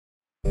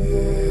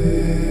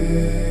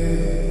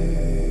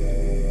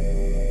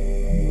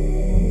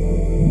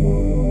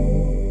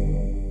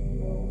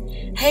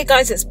Hey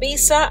guys, it's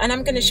Bisa and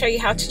I'm going to show you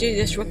how to do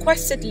this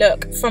requested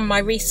look from my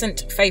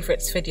recent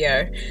favourites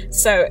video.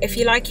 So if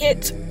you like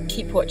it,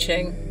 keep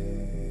watching.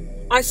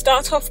 I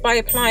start off by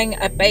applying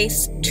a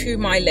base to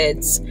my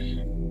lids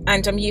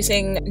and I'm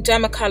using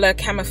DermaColor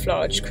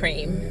Camouflage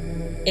Cream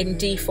in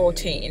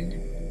D14.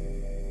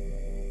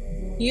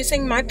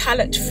 Using my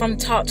palette from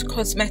Tarte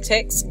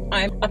Cosmetics,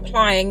 I'm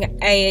applying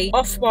a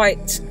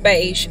off-white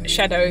beige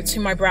shadow to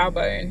my brow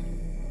bone.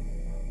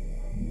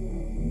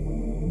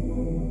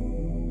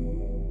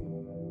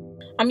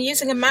 I'm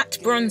using a matte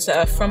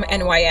bronzer from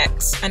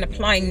NYX and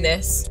applying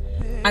this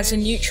as a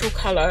neutral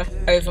colour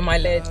over my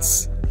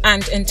lids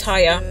and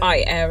entire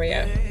eye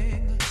area.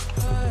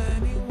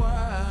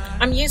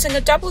 I'm using a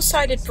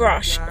double-sided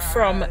brush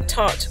from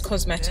Tarte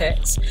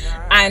Cosmetics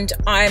and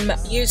I'm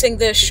using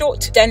the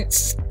short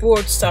dense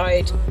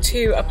broadside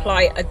to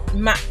apply a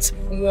matte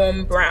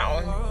warm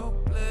brown.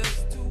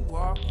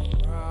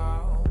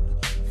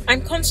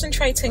 I'm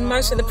concentrating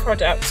most of the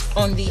product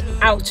on the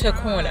outer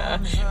corner,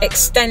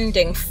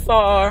 extending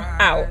far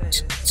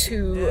out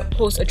to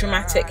cause a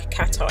dramatic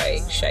cat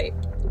eye shape.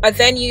 I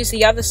then use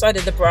the other side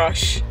of the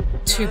brush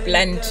to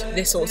blend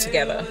this all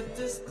together.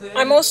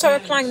 I'm also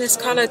applying this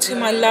colour to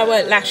my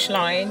lower lash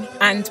line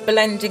and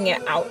blending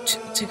it out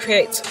to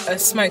create a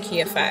smoky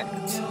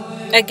effect.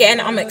 Again,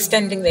 I'm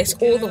extending this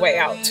all the way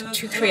out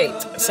to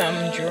create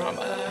some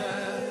drama.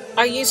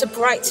 I use a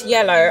bright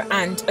yellow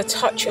and a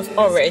touch of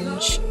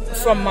orange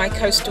from my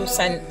Coastal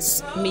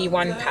Scents Me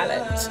One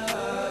palette,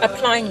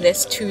 applying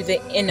this to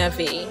the inner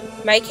V,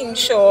 making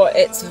sure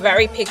it's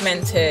very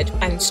pigmented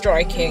and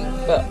striking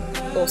but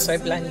also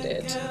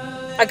blended.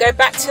 I go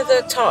back to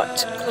the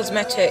Tarte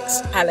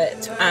Cosmetics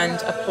palette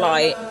and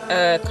apply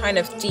a kind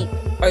of deep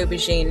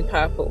aubergine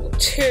purple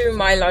to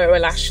my lower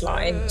lash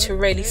line to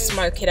really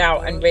smoke it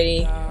out and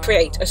really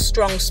create a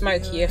strong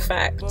smoky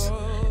effect.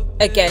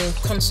 Again,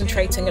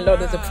 concentrating a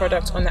lot of the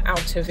product on the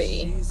outer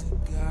V.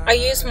 I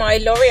use my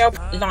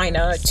L'Oreal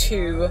liner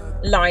to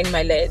line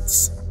my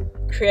lids,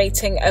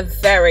 creating a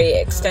very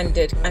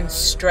extended and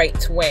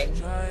straight wing.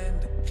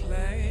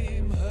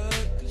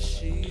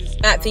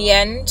 At the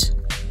end,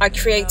 I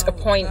create a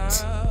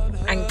point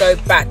and go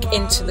back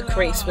into the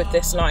crease with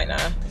this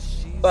liner,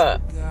 but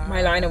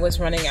my liner was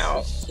running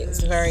out.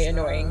 It's very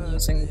annoying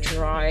using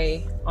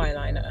dry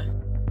eyeliner.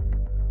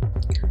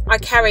 I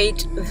carried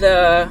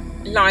the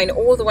line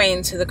all the way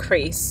into the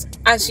crease.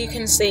 As you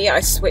can see, I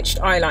switched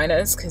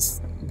eyeliners because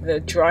the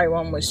dry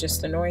one was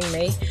just annoying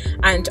me,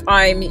 and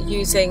I'm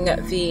using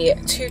the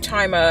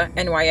 2-timer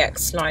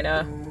NYX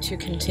liner to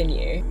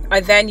continue. I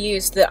then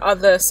use the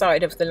other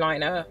side of the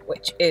liner,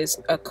 which is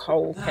a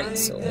kohl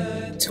pencil,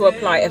 to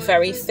apply a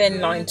very thin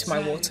line to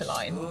my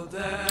waterline.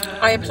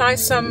 I apply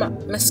some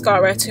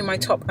mascara to my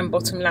top and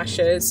bottom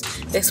lashes.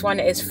 This one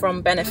is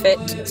from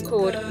Benefit, it's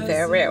called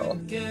They're Real.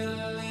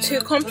 To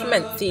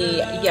complement the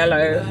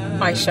yellow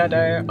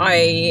eyeshadow,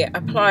 I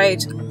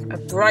applied a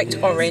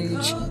bright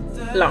orange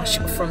blush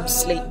from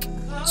Sleek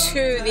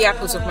to the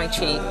apples of my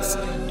cheeks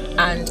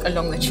and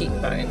along the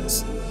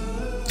cheekbones.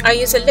 I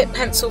use a lip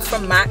pencil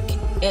from MAC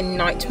in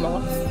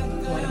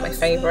Nightmoth, one of my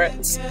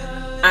favourites,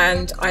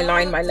 and I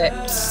line my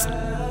lips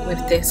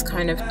with this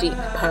kind of deep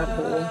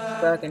purple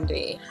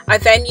burgundy. I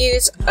then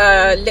use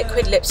a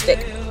liquid lipstick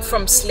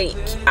from Sleek.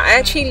 I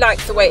actually like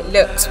the way it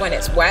looks when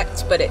it's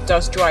wet, but it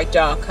does dry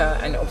darker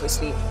and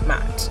obviously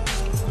matte.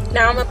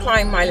 Now I'm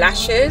applying my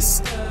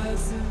lashes.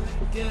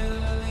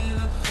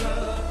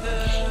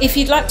 If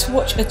you'd like to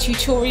watch a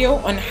tutorial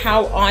on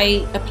how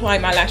I apply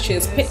my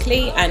lashes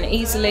quickly and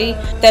easily,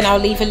 then I'll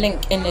leave a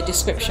link in the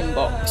description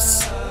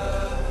box.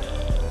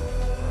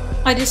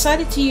 I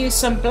decided to use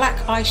some black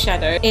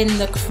eyeshadow in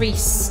the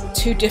crease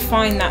to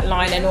define that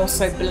line and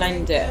also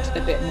blend it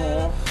a bit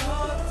more.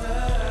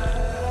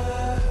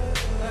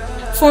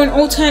 For an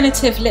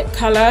alternative lip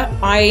colour,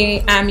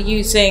 I am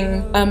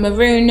using a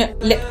maroon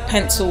lip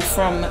pencil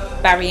from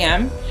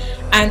BRWM,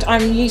 and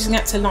I'm using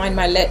that to line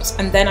my lips,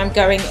 and then I'm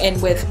going in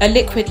with a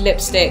liquid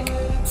lipstick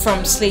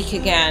from Sleek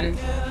again.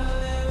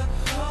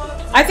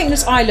 I think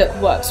this eye look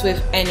works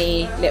with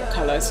any lip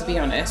colour, to be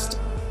honest.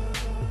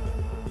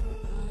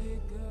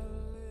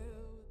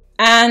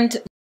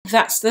 And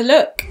that's the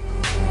look.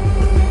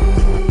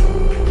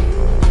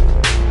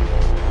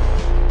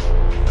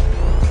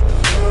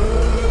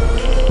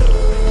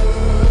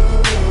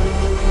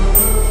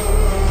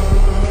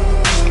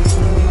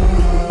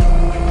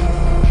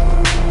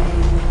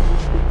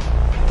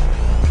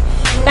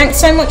 Thanks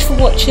so much for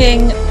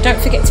watching. Don't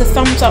forget to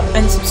thumbs up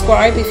and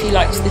subscribe if you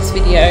liked this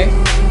video.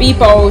 Be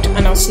bold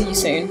and I'll see you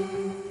soon.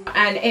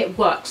 And it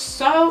works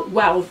so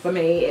well for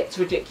me, it's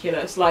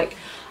ridiculous. Like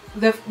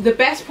the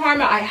best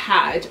primer I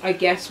had, I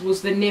guess,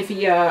 was the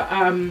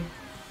Nivea,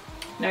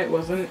 no it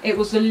wasn't, it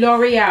was the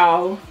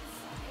L'Oreal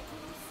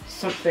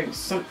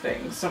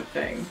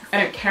something.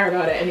 I don't care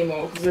about it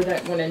anymore because I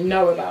don't want to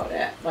know about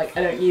it. Like,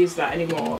 I don't use that anymore.